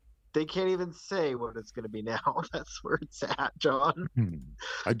say what it's going to be now. That's where it's at, John.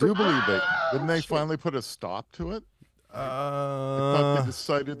 I do believe didn't they finally put a stop to it? I thought they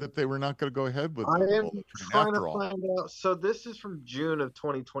decided that they were not going to go ahead with I the am bullet train trying after to all. find out. So this is from June of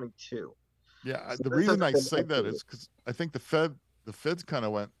 2022. Yeah, So the this reason hasn't I been say that updated. is because I think the feds kind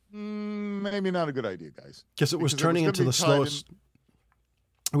of went, maybe not a good idea, guys. Because it was turning gonna into be the tied slowest.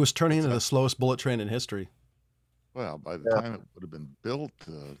 It was turning What's into that? the slowest bullet train in history. Well, by the Yeah. time it would have been built,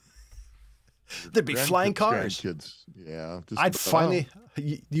 There'd be flying cars. grandkids. Yeah, just I'd about. finally,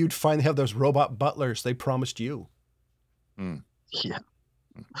 you'd finally have those robot butlers they promised you. Yeah.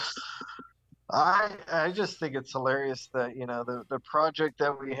 I just think it's hilarious that the project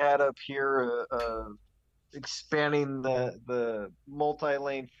that we had up here, expanding the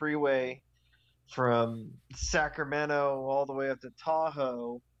multi-lane freeway from Sacramento all the way up to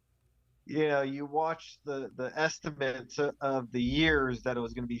Tahoe. You watch the estimates of the years that it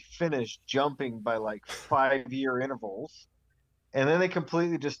was going to be finished jumping by like 5-year intervals, and then they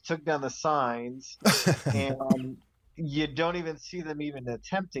completely just took down the signs, and you don't even see them even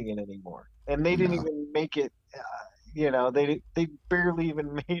attempting it anymore. And they didn't No. even make it. They barely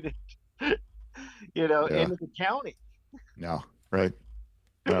even made it. Yeah. Into the county. No, right?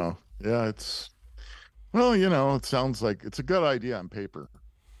 No, yeah, it sounds like it's a good idea on paper.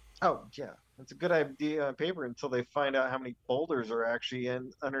 Oh yeah, it's a good idea on paper until they find out how many boulders are actually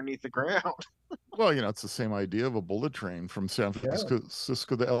underneath the ground. Well, it's the same idea of a bullet train from San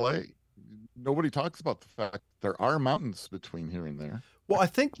Francisco to LA. Nobody talks about the fact there are mountains between here and there. Well, I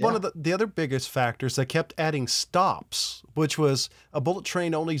think one of the other biggest factors, they kept adding stops, which was a bullet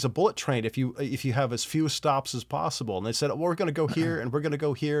train only is a bullet train if you have as few stops as possible. And they said, well, we're going to go here and we're going to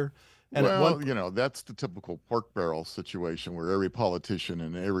go here. And that's the typical pork barrel situation where every politician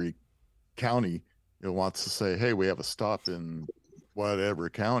in every county wants to say, hey, we have a stop in whatever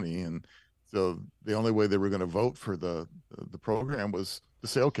county. And so the only way they were going to vote for the program was to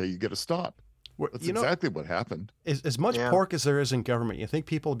say, okay, you get a stop. That's exactly what happened. As much pork as there is in government, you think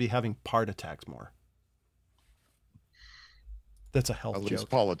people would be having heart attacks more? That's a health joke. At least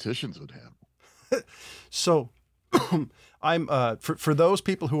politicians would have. So I'm for those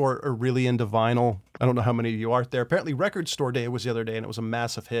people who are really into vinyl, I don't know how many of you are out there. Apparently Record Store Day was the other day, and it was a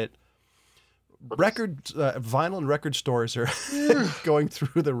massive hit. Vinyl and record stores are going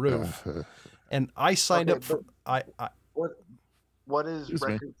through the roof. And I signed up for What is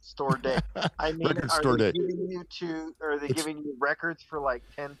Record Store Day? I mean, are they giving you records for like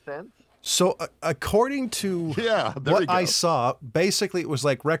 10 cents? So according to what I saw, basically it was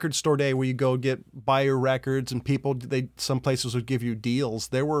like Record Store Day where you go buy your records, and some places would give you deals.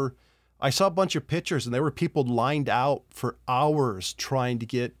 I saw a bunch of pictures, and there were people lined out for hours trying to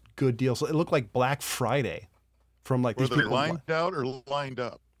get good deals. It looked like Black Friday from like these people. Lined out or lined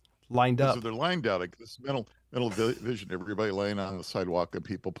up? Lined up. So they're lined out. Like this mental vision, everybody laying on the sidewalk and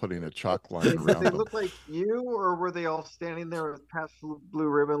people putting a chalk line around them. Did they look like you, or were they all standing there with past blue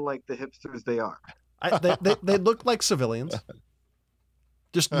ribbon like the hipsters they are? They looked like civilians.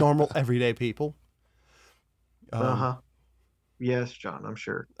 just normal everyday people. Uh-huh. Yes, John, I'm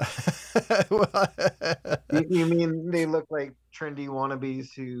sure. You mean they look like trendy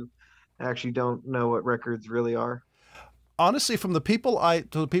wannabes who actually don't know what records really are? Honestly, from the people I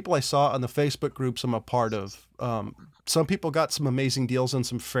saw on the Facebook groups I'm a part of, some people got some amazing deals on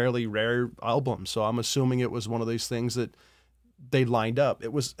some fairly rare albums. So I'm assuming it was one of these things that they lined up.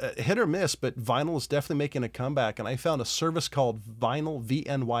 It was hit or miss, but vinyl is definitely making a comeback. And I found a service called Vinyl,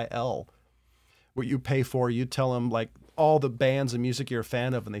 VNYL, what you pay for. You tell them like all the bands and music you're a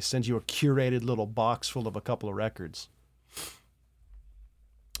fan of, and they send you a curated little box full of a couple of records.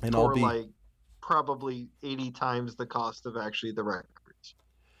 And Or like probably 80 times the cost of actually the records.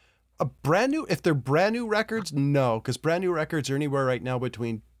 If they're brand new records, no, because brand new records are anywhere right now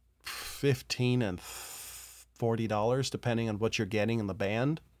between $15 and $40, depending on what you're getting in the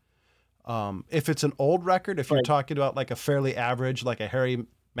band. If it's an old record, if you're talking about like a fairly average, like a Harry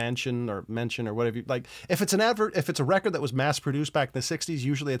Mansion or whatever, like if it's a record that was mass produced back in the 60s,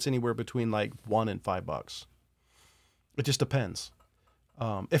 usually it's anywhere between like $1 and $5. It just depends.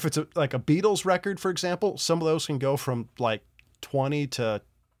 If it's like a Beatles record, for example, some of those can go from like $20 to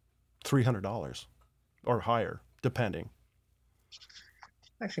 $300 or higher, depending.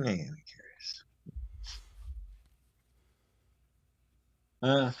 Actually, I'm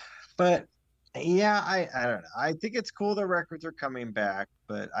curious. But yeah, I don't know. I think it's cool the records are coming back,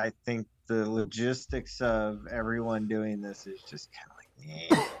 but I think the logistics of everyone doing this is just kind of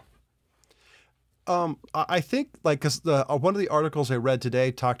like, I think like because one of the articles I read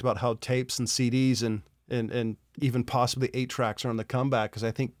today talked about how tapes and CDs and even possibly 8-tracks are on the comeback, because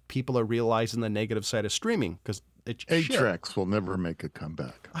I think people are realizing the negative side of streaming, because 8-tracks will never make a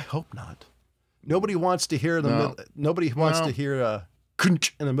comeback. I hope not. Nobody wants to hear nobody wants to hear a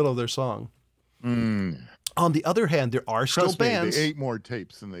crunch in the middle of their song. On the other hand, there are still bands. They ate more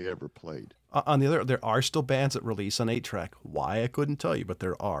tapes than they ever played. There are still bands that release on 8-track. Why, I couldn't tell you, but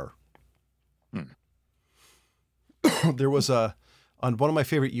there are. There was on one of my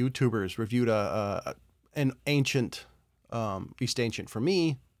favorite YouTubers reviewed an ancient, at least ancient for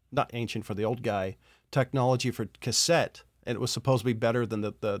me, not ancient for the old guy, technology for cassette, and it was supposed to be better than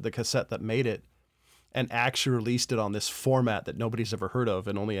the cassette that made it, and actually released it on this format that nobody's ever heard of,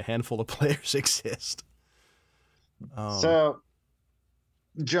 and only a handful of players exist. So,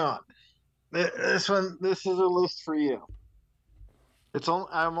 John, this is a list for you.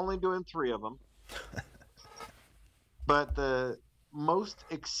 I'm only doing 3 of them. But the most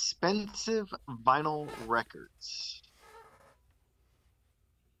expensive vinyl records.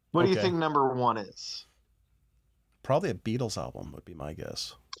 What do you think number 1 is? Probably a Beatles album would be my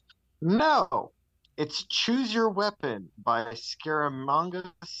guess. No, it's Choose Your Weapon by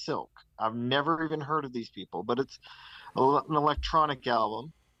Scaramanga Silk. I've never even heard of these people, but it's an electronic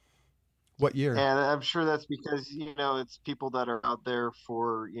album. What year? And I'm sure that's because, it's people that are out there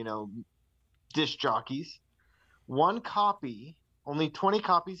for, disc jockeys. One copy, only 20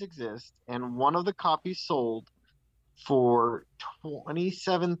 copies exist, and one of the copies sold for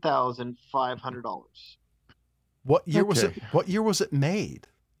 $27,500. What year was it? What year was it made?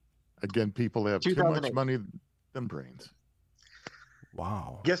 Again, people have too much money than brains.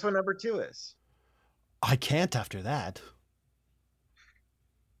 Wow. Guess what number 2 is? I can't after that.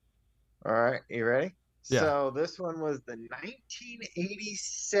 All right, you ready? Yeah. So this one was the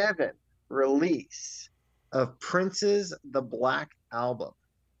 1987 release of Prince's The Black Album.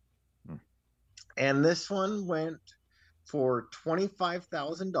 And this one went for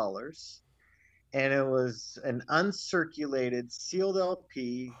 $25,000, and it was an uncirculated sealed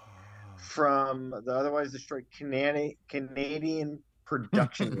LP from the otherwise destroyed Canadian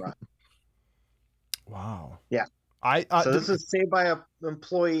production run. Wow. Yeah. So this was saved by an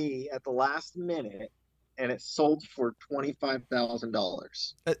employee at the last minute, and it sold for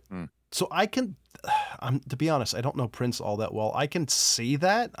 $25,000. So I can, to be honest, I don't know Prince all that well. I can see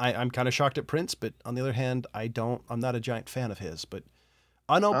that. I'm kind of shocked at Prince, but on the other hand, I'm not a giant fan of his. But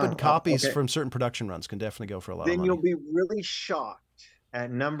unopened copies from certain production runs can definitely go for a lot of money. Then you'll be really shocked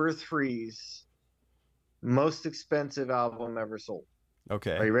at number 3's most expensive album ever sold.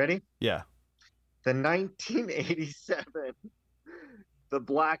 Okay. Are you ready? Yeah. The 1987 The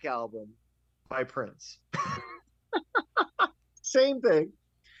Black Album by Prince. Same thing.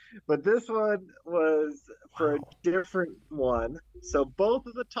 But this one was for a different one. So both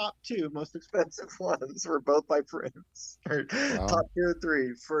of the top 2 most expensive ones were both by Prince. Top 2 or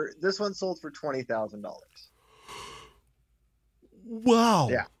 3. For this one sold for $20,000. Wow.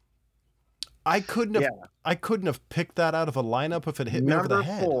 Yeah. I couldn't have picked that out of a lineup if it hit me over the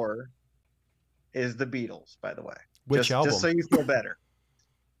head. Number 4 is the Beatles, by the way. Which album? Just so you feel better.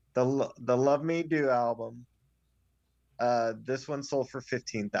 the Love Me Do album. This one sold for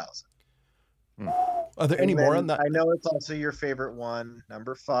 15,000. Are there any more on that? I know it's also your favorite one,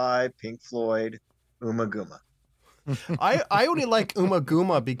 number 5, Pink Floyd, Uma Guma. I only like Uma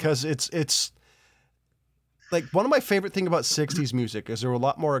Guma because it's like one of my favorite thing about 60s music is they're a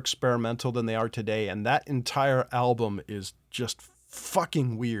lot more experimental than they are today, and that entire album is just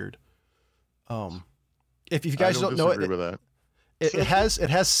fucking weird. If you guys don't know with that. it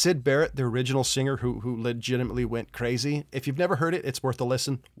has Sid Barrett, the original singer who legitimately went crazy. If you've never heard it, it's worth a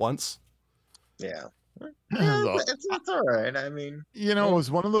listen once. Yeah. It's all right. I mean, it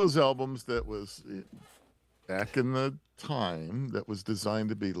was one of those albums that was back in the time that was designed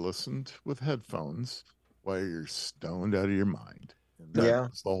to be listened with headphones while you're stoned out of your mind. And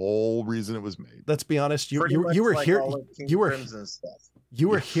that's the whole reason it was made. Let's be honest. You were like here. You were stuff. You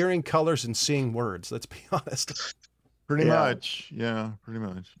were hearing colors and seeing words. Let's be honest. Pretty much. Yeah, pretty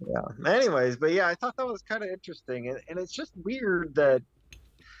much. Yeah. Anyways, but yeah, I thought that was kind of interesting. And it's just weird that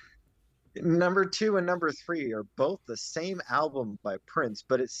number 2 and number 3 are both the same album by Prince,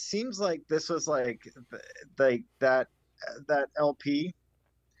 but it seems like this was like that LP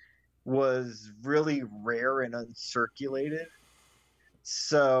was really rare and uncirculated.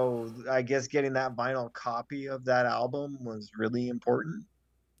 So I guess getting that vinyl copy of that album was really important.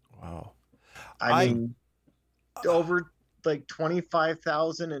 Wow. I mean, over like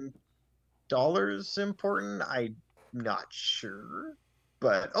 $25,000 important. I'm not sure,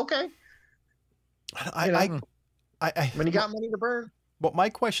 but okay. When you got money to burn. Well, my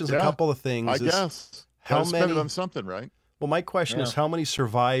question is a couple of things. I guess how spend many it on something, right? Well, my question is how many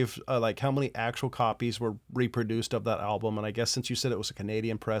survived? Like how many actual copies were reproduced of that album? And I guess since you said it was a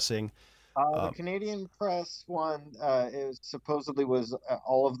Canadian pressing, the Canadian press one, it supposedly was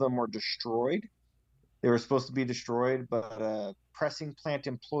all of them were destroyed. They were supposed to be destroyed, but a pressing plant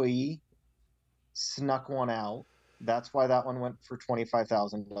employee snuck one out. That's why that one went for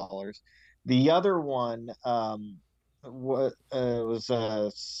 $25,000. The other one was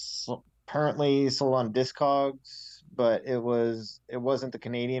apparently sold on Discogs, but it wasn't the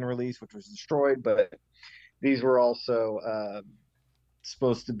Canadian release, which was destroyed. But these were also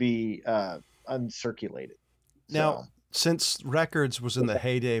supposed to be uncirculated. Now, since records was in the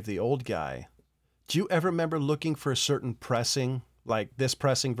heyday of the old guy, do you ever remember looking for a certain pressing, like this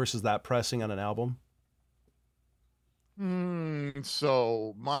pressing versus that pressing on an album?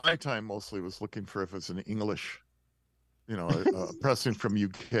 So my time mostly was looking for if it's an English, pressing from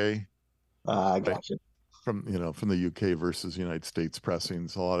UK. I gotcha. From the UK versus United States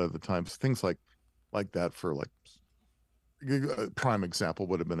pressings. A lot of the times, things like that for like a prime example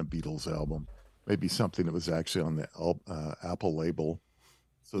would have been a Beatles album, maybe something that was actually on the Apple label.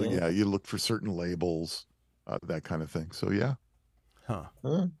 So you look for certain labels, that kind of thing. So yeah. Huh.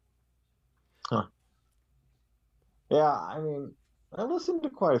 Yeah, I mean, I listened to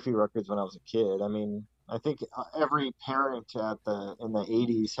quite a few records when I was a kid. I mean, I think every parent in the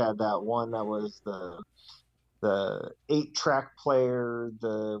 80s had that one that was the 8-track player,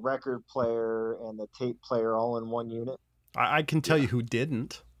 the record player, and the tape player all in one unit. I can tell you who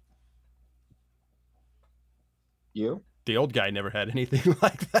didn't. You? The old guy never had anything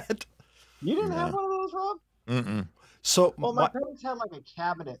like that. You didn't have one of those, Rob? Mm-mm. So my parents had like a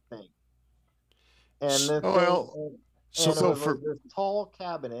cabinet thing. And it was this tall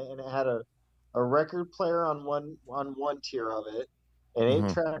cabinet, and it had a record player on one tier of it, an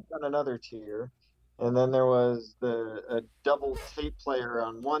 8-track on another tier, and then there was a double tape player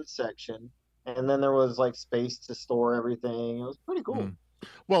on one section, and then there was like space to store everything. It was pretty cool.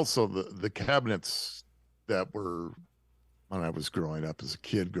 Well, so the cabinets that were when I was growing up,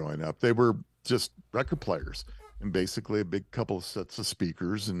 they were just record players. And basically a big couple of sets of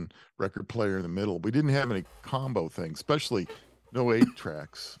speakers and record player in the middle. We didn't have any combo things, especially no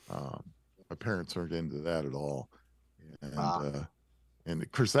 8-tracks. My parents aren't into that at all. And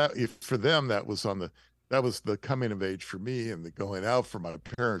of course for them, that was the coming of age for me and the going out for my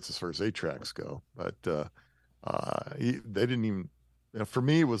parents as far as 8-tracks go. But they didn't even, for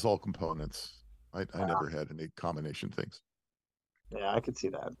me, it was all components. I never had any combination things. Yeah, I could see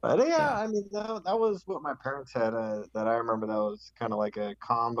that. But I mean, that was what my parents had that I remember that was kind of like a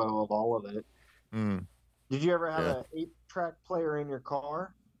combo of all of it. Did you ever have an 8-track player in your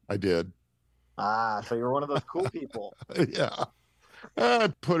car? I did. So you're one of those cool people. Yeah.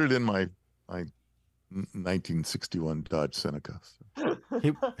 I put it in my 1961 Dodge Seneca.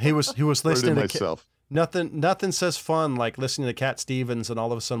 He was listening to myself. Nothing says fun like listening to Cat Stevens and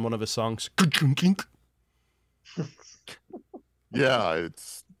all of a sudden one of his songs. Yeah,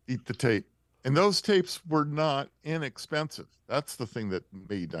 it's Eat the Tape. And those tapes were not inexpensive. That's the thing that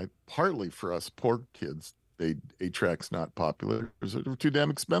made partly for us poor kids, 8-track's not popular because they were too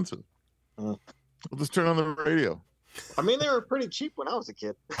damn expensive. We'll just turn on the radio. I mean, they were pretty cheap when I was a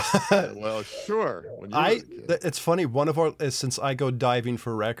kid. Well, sure. When you were a kid. It's funny. One of our since I go diving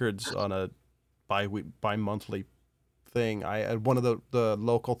for records on a bi-monthly thing, one of the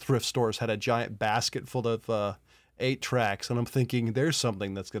local thrift stores had a giant basket full of 8-tracks, and I'm thinking there's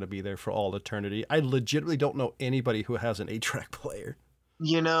something that's going to be there for all eternity. I legitimately don't know anybody who has an 8-track player.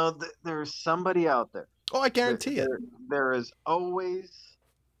 You know, there's somebody out there. Oh, I guarantee it. There is always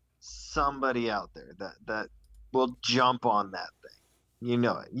somebody out there that will jump on that thing. You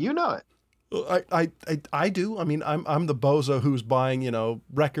know it. You know it. I do. I mean, I'm the bozo who's buying,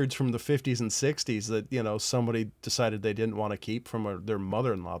 records from the 50s and 60s that, somebody decided they didn't want to keep from their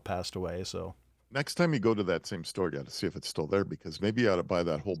mother-in-law passed away. So next time you go to that same store, you got to see if it's still there, because maybe you ought to buy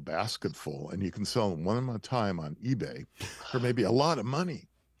that whole basket full and you can sell them one at a time on eBay for maybe a lot of money.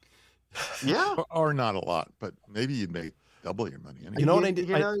 Yeah. Or not a lot, but maybe you'd make double your money. Anyway. You know what I did?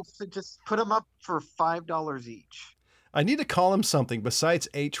 So just put them up for $5 each. I need to call him something besides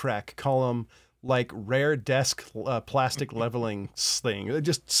 8-track. Call him like rare desk plastic leveling thing.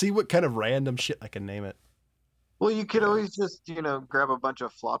 Just see what kind of random shit I can name it. Well, you could always just grab a bunch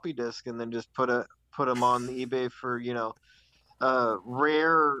of floppy disk and then just put them on the eBay for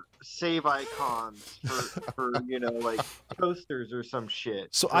rare save icons for like toasters or some shit.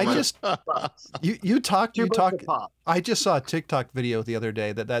 So I just you talk. I just saw a TikTok video the other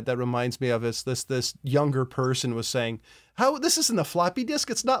day that reminds me of this younger person was saying, how this isn't a floppy disk,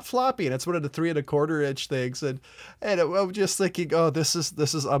 it's not floppy, and it's one of the 3 1/4 inch things, and I'm just thinking, oh, this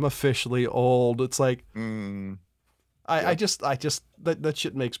is I'm officially old. It's like I just that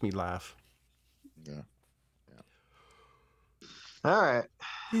shit makes me laugh. Yeah. All right.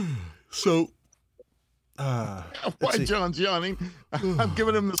 So, why John's yawning? I'm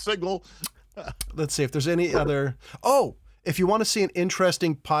giving him the signal. Let's see if there's any other. Oh, if you want to see an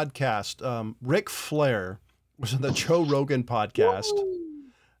interesting podcast, Ric Flair was on the Joe Rogan podcast.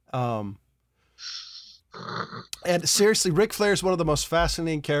 And seriously, Ric Flair is one of the most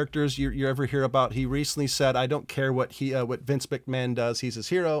fascinating characters you ever hear about. He recently said, "I don't care what Vince McMahon does. He's his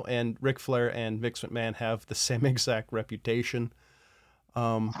hero." And Ric Flair and Vince McMahon have the same exact reputation.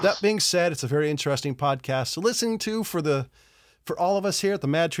 That being said, it's a very interesting podcast to listen to for all of us here at the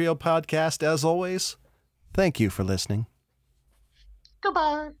MadTrio podcast. As always, thank you for listening.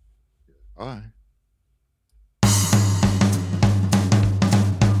 Goodbye. Bye.